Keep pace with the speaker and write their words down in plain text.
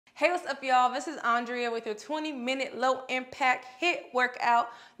Hey, what's up, y'all? This is Ondrea with your 20-minute low-impact HIIT workout.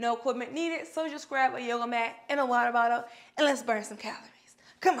 No equipment needed, so just grab a yoga mat and a water bottle, and let's burn some calories.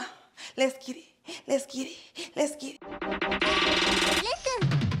 Come on, let's get it, let's get it, let's get it.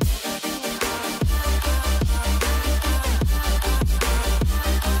 Listen.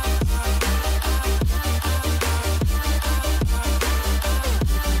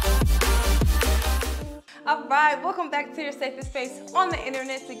 All right, welcome back to your safest space on the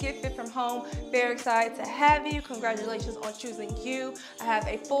internet to get fit from home. Very excited to have you. Congratulations on choosing you. I have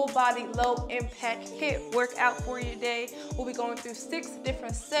a full body, low impact HIIT workout for you today. We'll be going through 6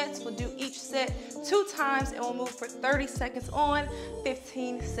 different sets. We'll do each set 2 times and we'll move for 30 seconds on,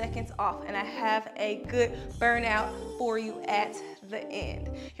 15 seconds off. And I have a good burnout for you at the end.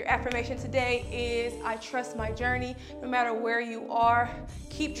 Your affirmation today is, I trust my journey. No matter where you are,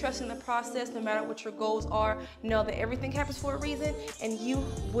 keep trusting the process. No matter what your goals are, know that everything happens for a reason and you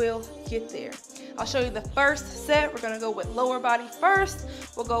will get there. I'll show you the first set. We're gonna go with lower body first.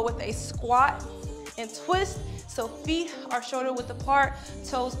 We'll go with a squat and twist. So feet are shoulder width apart,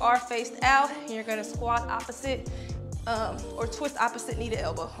 toes are faced out, and you're gonna squat opposite or twist opposite knee to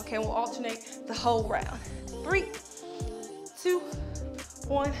elbow. Okay, we'll alternate the whole round. 3, 2,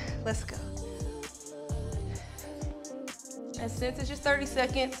 1, let's go. And since it's just 30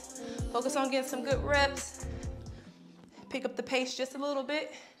 seconds, focus on getting some good reps. Pick up the pace just a little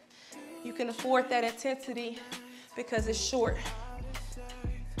bit. You can afford that intensity because it's short.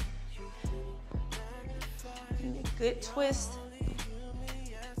 Good twist.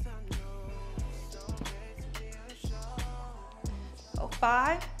 Oh,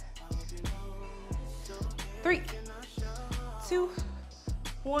 5, 3, 2,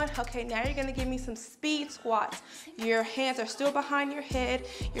 1. Okay, now you're gonna give me some speed squats. Your hands are still behind your head.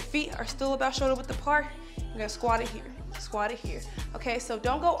 Your feet are still about shoulder width apart. You're gonna squat it here, squat it here. Okay, so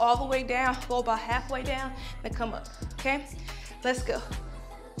don't go all the way down. Go about halfway down, then come up, okay? Let's go.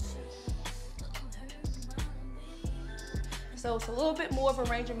 So it's a little bit more of a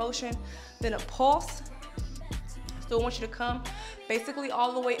range of motion than a pulse. Still want you to come basically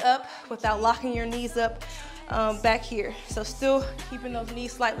all the way up without locking your knees up back here. So still keeping those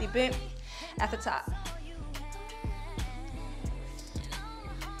knees slightly bent at the top.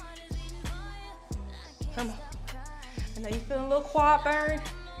 Come on. I know you're feeling a little quad burn.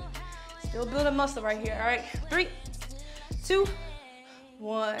 Still building muscle right here, all right? 3, 2,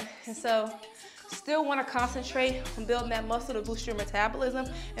 1. And so still want to concentrate on building that muscle to boost your metabolism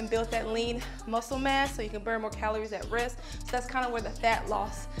and build that lean muscle mass so you can burn more calories at rest. So that's kind of where the fat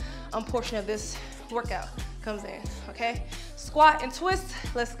loss portion of this workout comes in, okay? Squat and twist,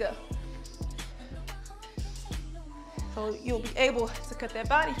 let's go. So you'll be able to cut that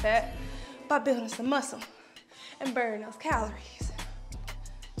body fat by building some muscle and burn those calories.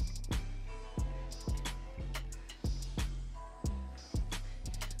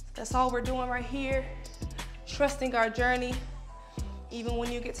 That's all we're doing right here. Trusting our journey. Even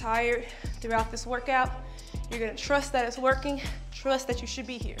when you get tired throughout this workout, you're gonna trust that it's working, trust that you should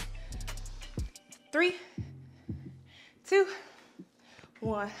be here. 3, 2,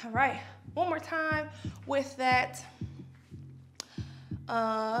 1. All right, one more time with that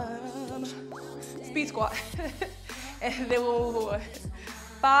speed squat. And then we'll move on.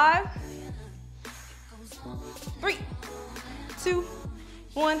 5, 3, 2,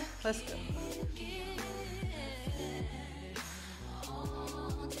 1, let's go.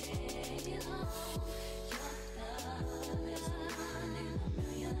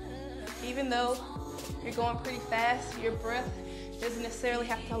 Even though you're going pretty fast, your breath doesn't necessarily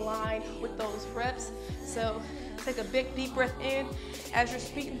have to align with those reps. So take a big deep breath in as you're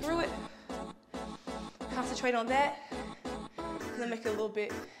speeding through it. Concentrate on that. And then make it a little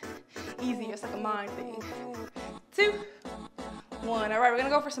bit easier. It's like a mind thing. 2, 1. All right, we're gonna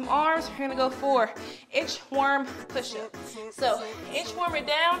go for some arms. We're gonna go for inchworm push-up. So inchworm it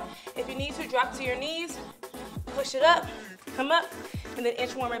down. If you need to, drop to your knees, push it up, come up, and then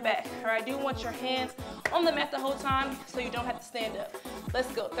inchworm it back. All right, I do want your hands on the mat the whole time so you don't have to stand up.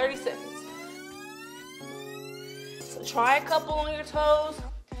 Let's go, 30 seconds. So try a couple on your toes.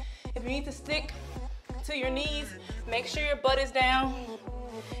 If you need to stick to your knees, make sure your butt is down.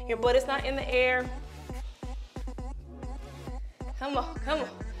 Your butt is not in the air. Come on, come on.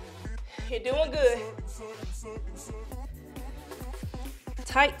 You're doing good.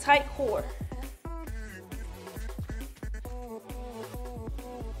 Tight, tight core.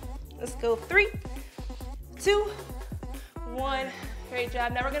 Let's go. 3, 2, 1. Great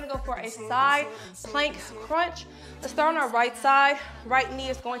job. Now we're gonna go for a side plank crunch. Let's start on our right side. Right knee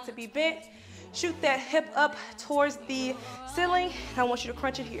is going to be bent. shoot that hip up towards the ceiling. I want you to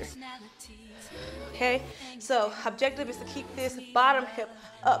crunch it here. Okay, so objective is to keep this bottom hip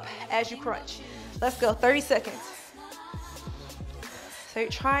up as you crunch. Let's go, 30 seconds. So you're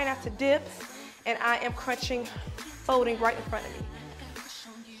trying not to dip, and I am crunching, folding right in front of me.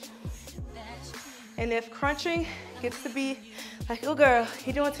 And if crunching gets to be like, oh girl,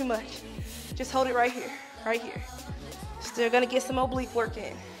 you're doing too much, just hold it right here, right here. Still gonna get some oblique work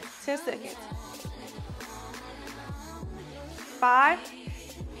in. 10 seconds. 5,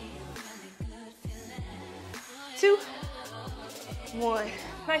 2, 1.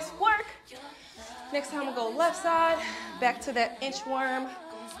 Nice work. Next time we'll go left side, back to that inchworm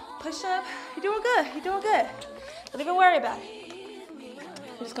push up. You're doing good, you're doing good. Don't even worry about it.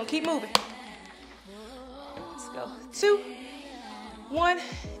 We're just gonna keep moving. Let's go. 2, 1,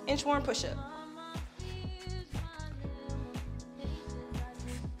 inchworm push up.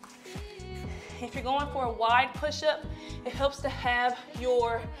 If you're going for a wide push up, it helps to have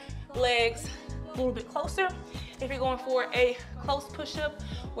your legs a little bit closer. If you're going for a close push-up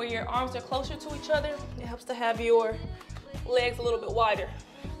where your arms are closer to each other, it helps to have your legs a little bit wider.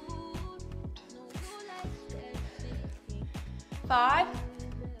 5,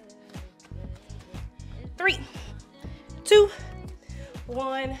 3, 2,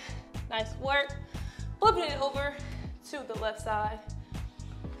 1. Nice work. Flipping it over to the left side.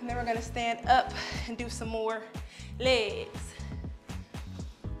 And then we're gonna stand up and do some more legs.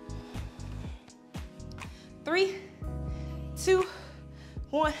 3, 2,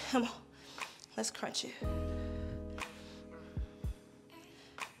 1, come on. Let's crunch it.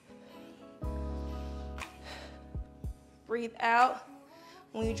 Breathe out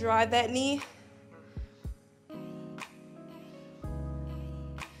when you drive that knee.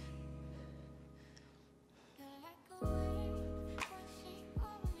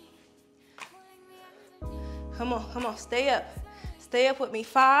 Come on, stay up. Stay up with me.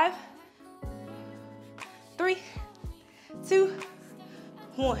 5, 3, 2,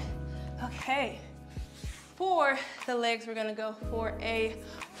 1. Okay. For the legs, we're gonna go for a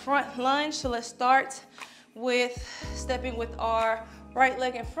front lunge. So let's start with stepping with our right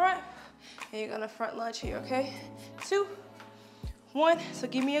leg in front. And you're gonna front lunge here, okay? 2, 1, so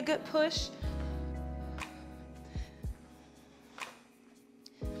give me a good push.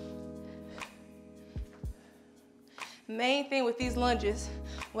 Main thing with these lunges,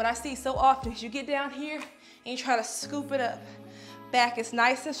 what I see so often is you get down here and you try to scoop it up. Back is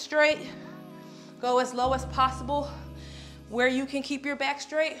nice and straight. Go as low as possible where you can keep your back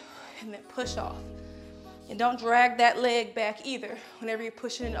straight, and then push off. And don't drag that leg back either whenever you're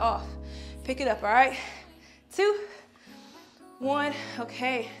pushing it off. Pick it up, all right? 2, 1,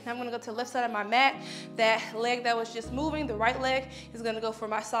 okay. Now I'm gonna go to the left side of my mat. That leg that was just moving, the right leg, is gonna go for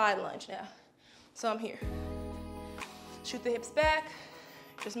my side lunge now. So I'm here. Shoot the hips back,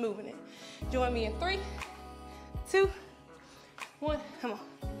 just moving it. Join me in 3, 2, 1, come on.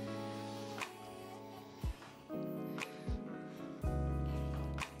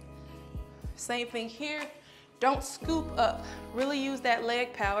 Same thing here. Don't scoop up. Really use that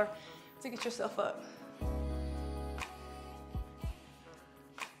leg power to get yourself up.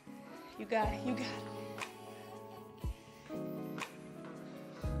 You got it, you got it.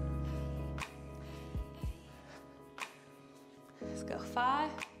 Let's go.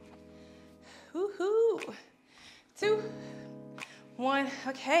 5, woohoo. 2, 1,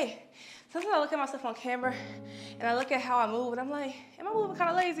 okay. Sometimes I look at myself on camera and I look at how I move and I'm like, am I moving kind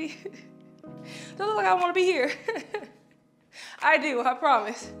of lazy? Doesn't look like I want to be here. I do, I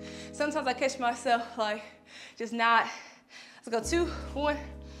promise. Sometimes I catch myself like just not. Let's go. 2, 1,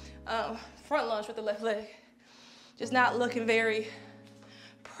 front lunge with the left leg. Just not looking very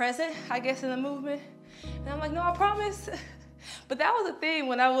present, I guess, in the movement. And I'm like, no, I promise. But that was the thing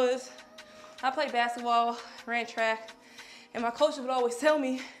when I played basketball, ran track, and my coach would always tell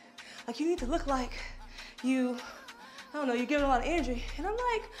me, like, you need to look like you, I don't know, you're giving a lot of energy. And I'm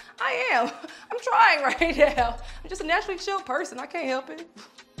like, I am. I'm trying right now. I'm just a naturally chill person. I can't help it.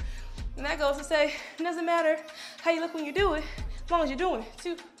 And that goes to say, it doesn't matter how you look when you do it, as long as you're doing it.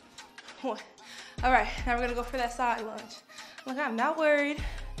 2, 1. All right, now we're gonna go for that side lunge. Look, I'm not worried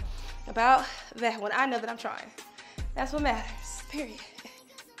about that one. I know that I'm trying. That's what matters, period.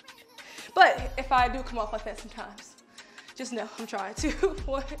 But if I do come off like that sometimes, just know I'm trying. 2,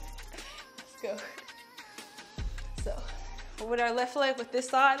 1, let's go. So, with our left leg with this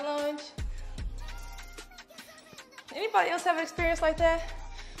side lunge. Anybody else have an experience like that?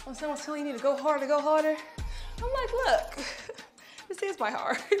 When someone's telling you to go harder, go harder. I'm like, look, this is my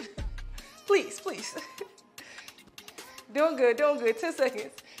heart. Please, please. Doing good, doing good. 10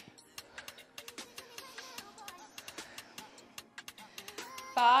 seconds.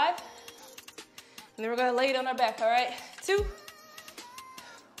 5. And then we're gonna lay it on our back, all right? 2,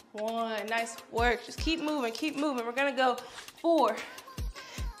 1, nice work. Just keep moving, keep moving. We're gonna go 4,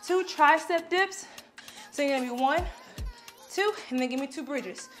 2 tricep dips. So you're gonna be 1, 2, and then give me 2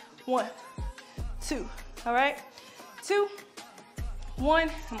 bridges. 1, 2, all right? 2, 1,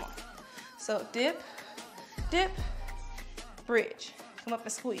 come on. So dip, dip, bridge. Come up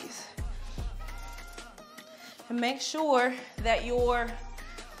and squeeze. And make sure that your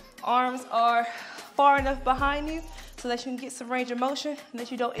arms are far enough behind you so that you can get some range of motion and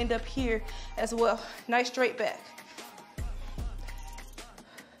that you don't end up here as well. Nice straight back.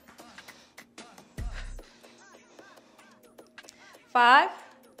 5,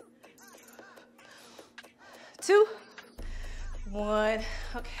 2, 1.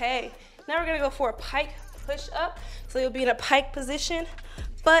 Okay, now we're gonna go for a pike push up. So you'll be in a pike position,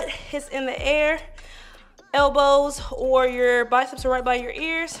 butt is in the air, elbows or your biceps are right by your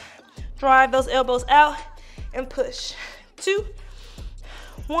ears. Drive those elbows out and push. 2,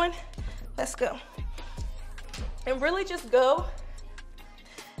 1, let's go. And really just go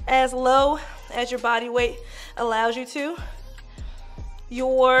as low as your body weight allows you to.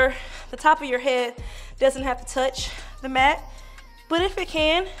 The top of your head doesn't have to touch the mat, but if it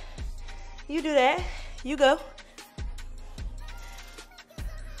can, you do that, you go.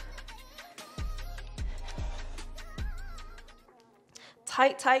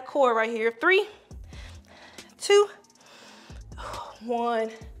 Tight, tight core right here. 3, 2,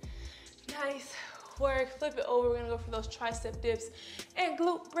 1. Nice work. Flip it over. We're gonna go for those tricep dips and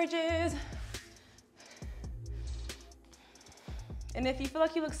glute bridges. And if you feel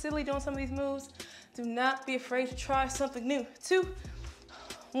like you look silly doing some of these moves, do not be afraid to try something new. 2,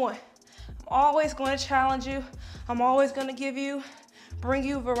 1. I'm always going to challenge you. I'm always going to bring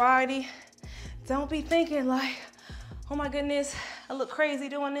you variety. Don't be thinking like, oh my goodness, I look crazy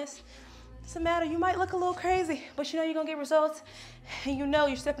doing this. Doesn't matter, you might look a little crazy, but you know you're gonna get results and you know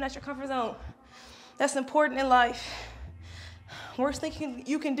you're stepping out your comfort zone. That's important in life. Worst thing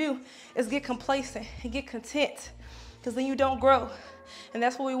you can do is get complacent and get content, because then you don't grow. And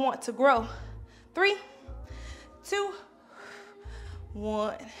that's what we want, to grow. 3, 2,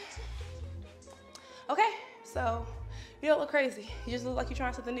 1. Okay, so you don't look crazy. You just look like you're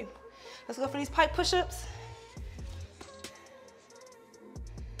trying something new. Let's go for these pike push-ups.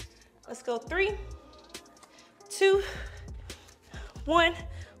 Let's go 3, 2, 1.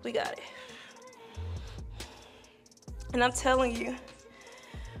 We got it. And I'm telling you,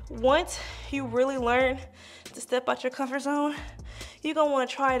 once you really learn to step out your comfort zone, you're gonna wanna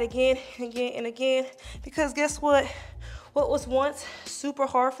try it again and again and again, because guess what? What was once super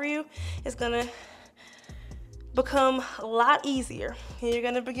hard for you is gonna become a lot easier, and you're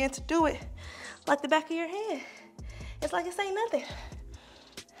gonna begin to do it like the back of your hand. It's like it ain't nothing.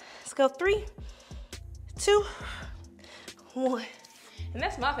 Let's go 3, 2, 1. And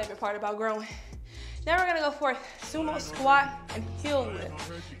that's my favorite part about growing. Now we're gonna go for a sumo squat and heel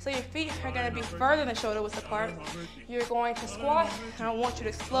lift. So your feet are gonna be further than shoulder width apart. You're going to squat, and I want you to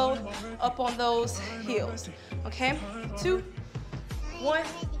explode up on those heels. Okay? 2, 1,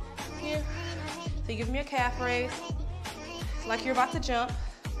 here. So you give me a calf raise. It's like you're about to jump.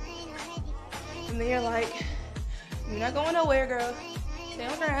 And then you're like, you're not going nowhere, girl. Stay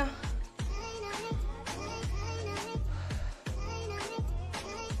on the ground.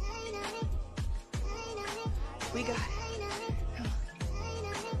 We got it.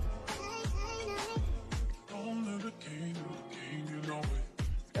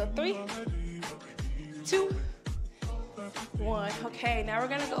 Go 3, 2, 1. Okay, now we're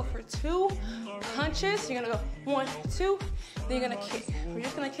gonna go for 2 punches. You're gonna go 1, 2, then you're gonna kick. We're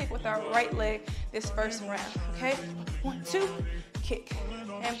just gonna kick with our right leg this first round, okay? 1, 2, kick.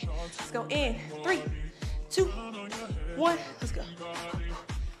 And let's go in. 3, 2, 1, let's go.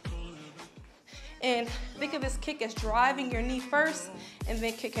 And think of this kick as driving your knee first and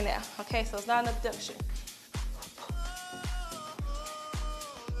then kicking out, okay? So it's not an abduction.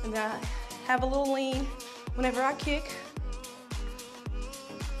 And then I have a little lean whenever I kick.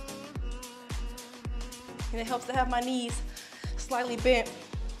 And it helps to have my knees slightly bent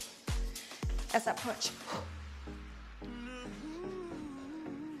as I punch.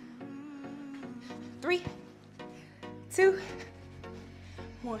 3, 2,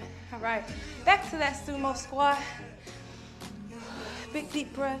 1. All right, back to that sumo squat. Big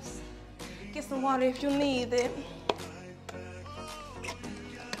deep breaths. Get some water if you need it.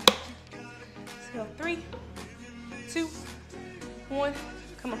 Let's go 3, 2, 1.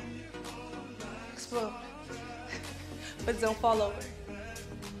 Come on. Explode. But don't fall over.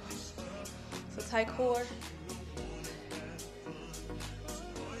 So tight core.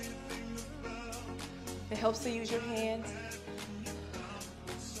 It helps to use your hands.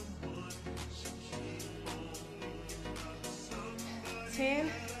 Ten.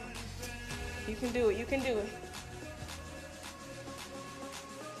 You can do it. You can do it.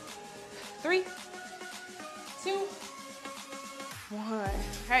 3, 2, 1. All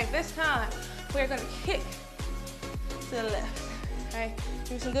right, this time we're gonna kick to the left. All right,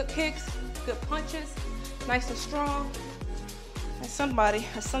 do some good kicks, good punches, nice and strong. And somebody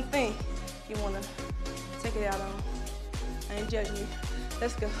or something you wanna take it out on. I ain't judging you.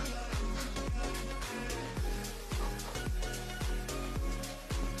 Let's go.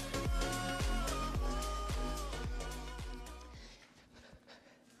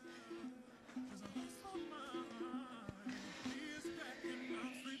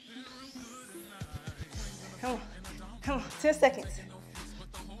 Come on, come on, 10 seconds.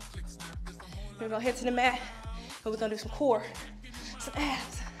 We're gonna head to the mat, and we're gonna do some core, some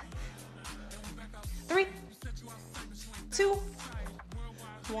abs. 3, 2,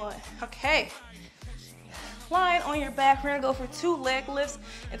 1. Okay. Lying on your back, we're gonna go for 2 leg lifts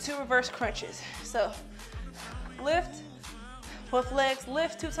and 2 reverse crunches. So lift, both legs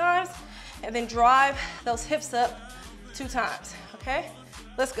lift 2 times, and then drive those hips up 2 times, okay?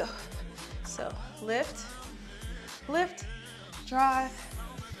 Let's go. So lift, lift, drive,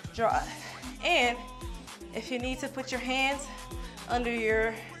 drive. And if you need to put your hands under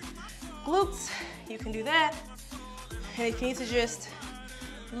your glutes, you can do that. And if you need to just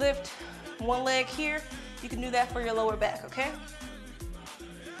lift one leg here, you can do that for your lower back, okay?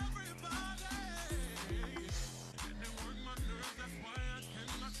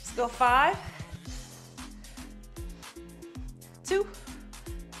 Let's go 5, 2,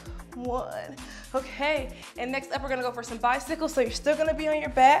 1. Okay, and next up we're gonna go for some bicycles. So you're still gonna be on your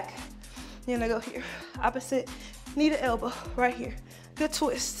back. You're gonna go here, opposite knee to elbow, right here. Good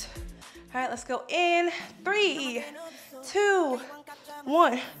twist. All right, let's go in. 3, 2,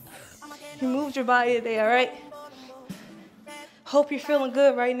 1. You moved your body today, all right? Hope you're feeling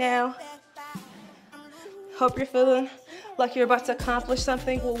good right now. Hope you're feeling like you're about to accomplish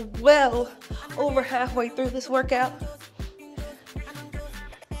something. We're well over halfway through this workout.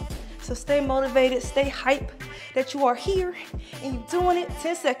 So stay motivated, stay hype that you are here and you're doing it.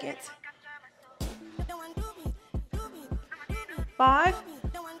 10 seconds. 5,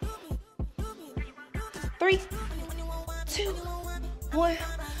 3, 2, 1.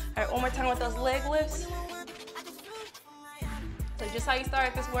 All right, one more time with those leg lifts. So just how you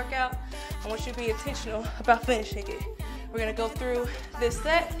started this workout, I want you to be intentional about finishing it. We're gonna go through this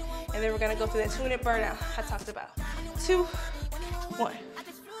set, and then we're gonna go through that 2-minute burnout I talked about. 2, 1.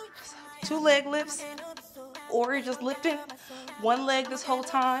 So 2 leg lifts, or you're just lifting one leg this whole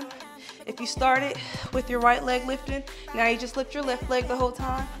time. If you started with your right leg lifting, now you just lift your left leg the whole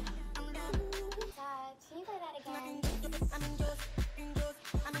time.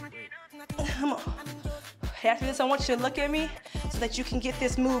 Come on. After this, I want you to look at me so that you can get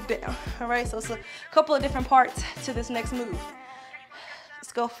this move down. All right, so it's a couple of different parts to this next move.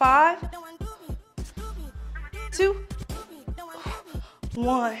 Let's go 5, 2,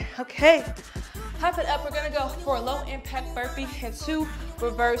 1. Okay. Top it up, we're gonna go for a low impact burpee and 2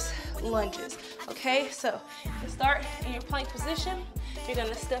 reverse lunges. Okay, so you start in your plank position. You're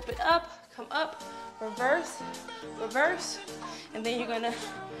gonna step it up, come up, reverse, reverse, and then you're gonna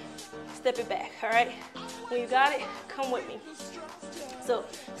step it back, all right? When you got it, come with me. So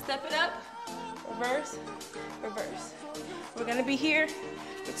step it up, reverse, reverse. We're gonna be here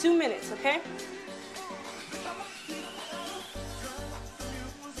for 2 minutes, okay?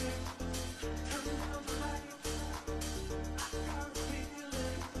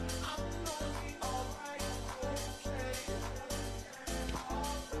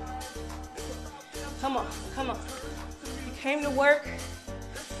 Come on, come on. You came to work.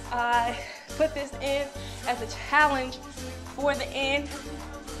 I put this in as a challenge for the end.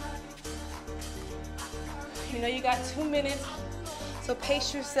 You know you got 2 minutes, so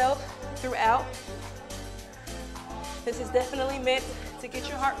pace yourself throughout. This is definitely meant to get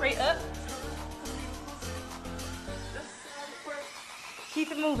your heart rate up.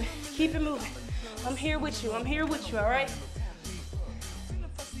 Keep it moving, keep it moving. I'm here with you, I'm here with you, all right?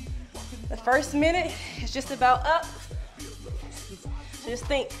 The first minute is just about up. So just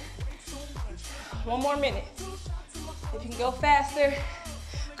think, 1 more minute. If you can go faster,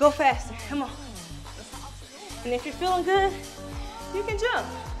 come on. And if you're feeling good, you can jump.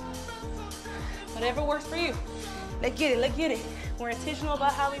 Whatever works for you. Let's get it, let's get it. We're intentional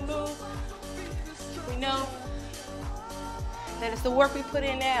about how we move. We know that it's the work we put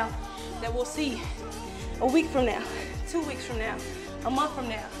in now that we'll see a week from now, 2 weeks from now, a month from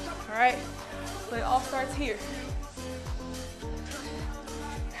now, all right? But it all starts here.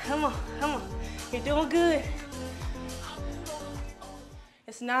 Come on, come on. You're doing good.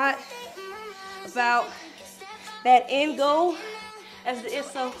 It's not about that end goal as it is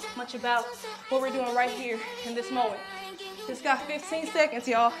so much about what we're doing right here in this moment. Just got 15 seconds,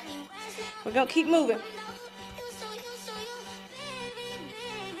 y'all. We're gonna keep moving.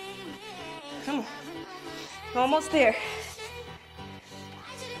 Come on. We're almost there.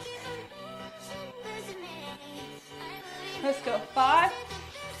 Let's go. 5,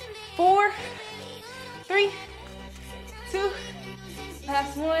 4, 3, 2,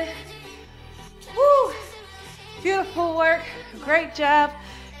 last one. Woo! Beautiful work. Great job.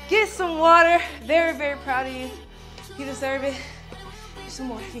 Get some water. Very, very proud of you. You deserve it. Do some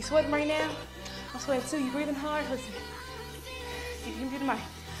more. You sweating right now? I'm sweating too. You breathing hard? Listen. You can do the mic.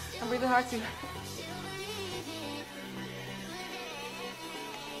 I'm breathing hard too.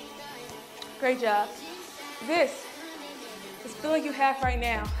 Great job. This feeling you have right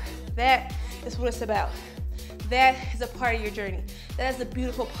now, that is what it's about. That is a part of your journey. That is a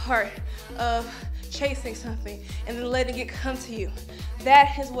beautiful part of chasing something and then letting it come to you.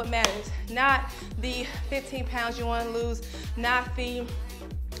 That is what matters. Not the 15 pounds you want to lose, not the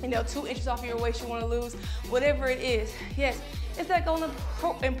 2 inches off your waist you want to lose, whatever it is. Yes, is that goal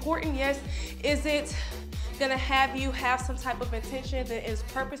important? Yes. Is it gonna have you have some type of intention that is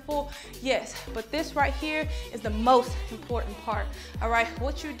purposeful? Yes, but this right here is the most important part, all right?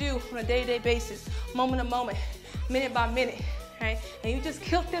 What you do on a day-to-day basis, moment to moment, minute by minute, right? And you just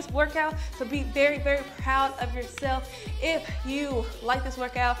killed this workout, so be very, very proud of yourself. If you like this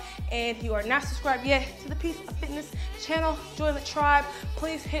workout and you are not subscribed yet to the Piece of Fitness channel, join the tribe.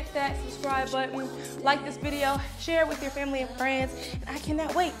 Please hit that subscribe button, like this video, share it with your family and friends, and I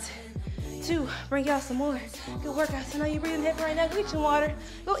cannot wait to bring y'all some more good workouts. I know you're breathing heavy right now. Go eat some water.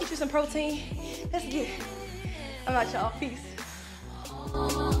 Go eat you some protein. Let's get it. I'm out, y'all. Peace.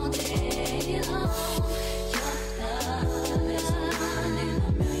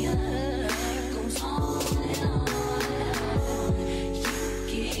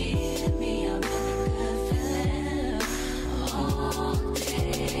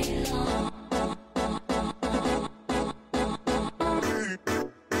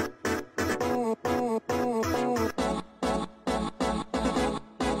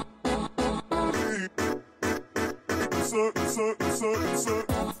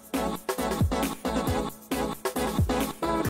 Suck.